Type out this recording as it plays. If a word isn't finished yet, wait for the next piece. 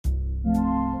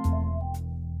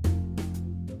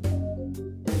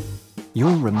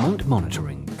Your remote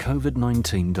monitoring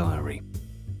COVID-19 diary.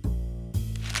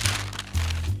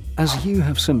 As you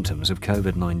have symptoms of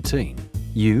COVID-19,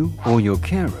 you or your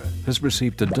carer has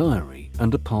received a diary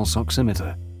and a pulse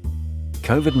oximeter.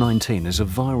 COVID-19 is a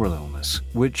viral illness,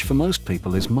 which for most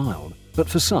people is mild, but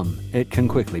for some it can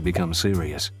quickly become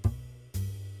serious.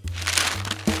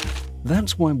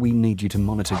 That's why we need you to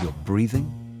monitor your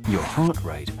breathing, your heart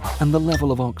rate, and the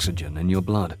level of oxygen in your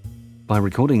blood. By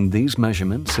recording these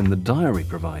measurements in the diary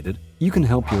provided, you can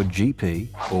help your GP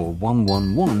or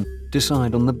 111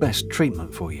 decide on the best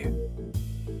treatment for you.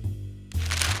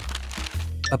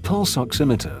 A pulse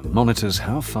oximeter monitors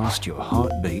how fast your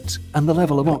heart beats and the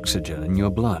level of oxygen in your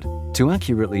blood to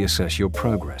accurately assess your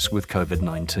progress with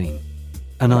COVID-19.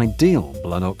 An ideal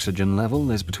blood oxygen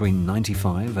level is between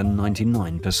 95 and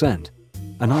 99%.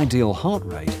 An ideal heart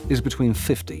rate is between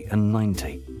 50 and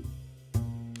 90.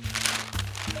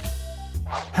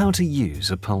 How to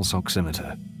use a pulse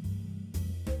oximeter.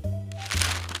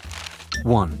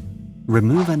 1.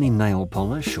 Remove any nail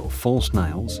polish or false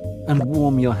nails and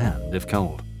warm your hand if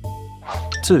cold.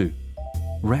 2.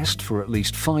 Rest for at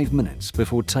least 5 minutes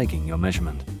before taking your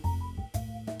measurement.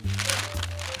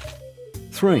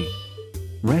 3.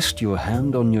 Rest your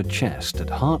hand on your chest at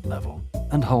heart level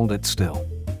and hold it still.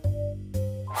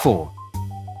 4.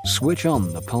 Switch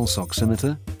on the pulse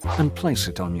oximeter and place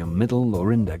it on your middle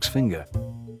or index finger.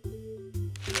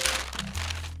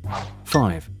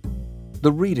 5.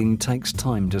 The reading takes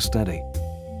time to steady.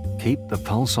 Keep the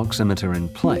pulse oximeter in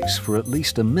place for at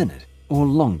least a minute or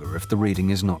longer if the reading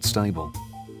is not stable.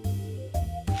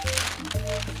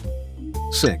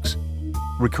 6.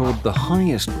 Record the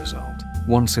highest result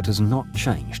once it has not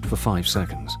changed for 5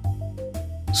 seconds.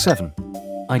 7.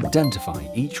 Identify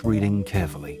each reading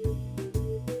carefully.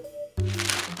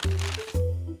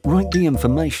 Write the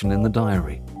information in the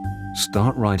diary.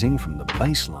 Start writing from the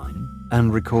baseline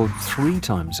and record 3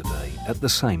 times a day at the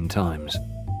same times.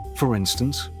 For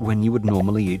instance, when you would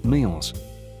normally eat meals.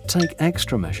 Take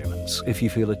extra measurements if you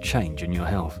feel a change in your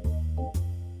health.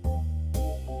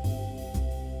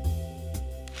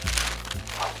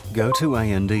 Go to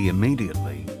A&E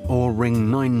immediately or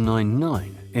ring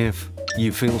 999 if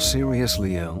you feel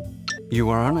seriously ill, you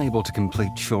are unable to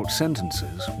complete short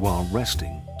sentences while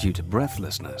resting due to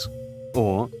breathlessness,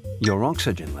 or your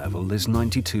oxygen level is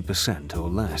 92% or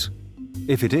less.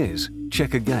 If it is,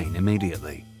 check again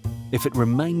immediately. If it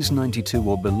remains 92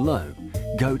 or below,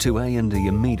 go to A&E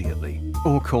immediately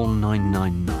or call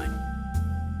 999.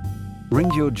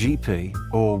 Ring your GP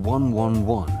or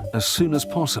 111 as soon as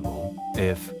possible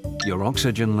if your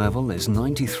oxygen level is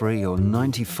 93 or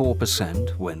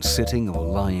 94% when sitting or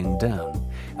lying down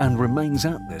and remains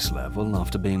at this level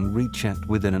after being rechecked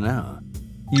within an hour.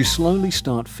 You slowly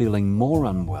start feeling more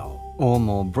unwell or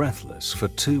more breathless for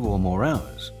 2 or more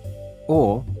hours.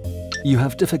 Or you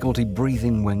have difficulty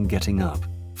breathing when getting up,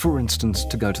 for instance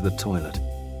to go to the toilet.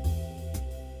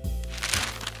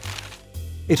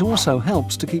 It also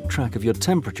helps to keep track of your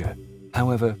temperature.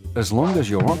 However, as long as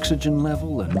your oxygen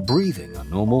level and breathing are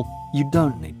normal, you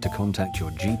don't need to contact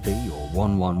your GP or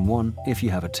 111 if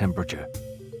you have a temperature.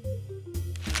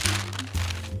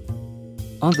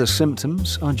 Other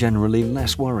symptoms are generally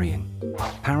less worrying.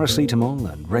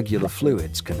 Paracetamol and regular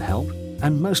fluids can help,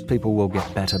 and most people will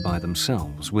get better by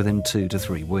themselves within 2 to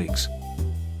 3 weeks.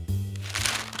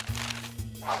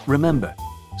 Remember,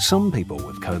 some people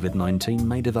with COVID-19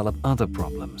 may develop other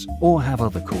problems or have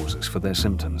other causes for their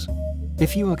symptoms.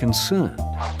 If you are concerned,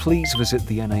 please visit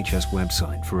the NHS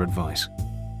website for advice.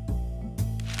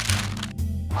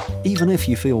 Even if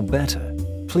you feel better,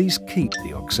 please keep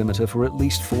the oximeter for at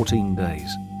least 14 days,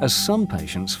 as some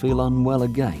patients feel unwell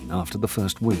again after the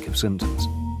first week of symptoms.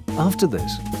 After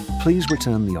this, please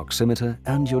return the oximeter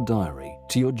and your diary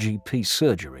to your GP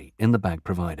surgery in the bag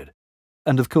provided.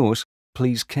 And of course,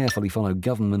 please carefully follow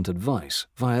government advice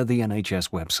via the NHS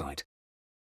website.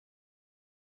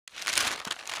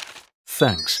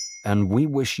 Thanks, and we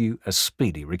wish you a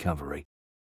speedy recovery.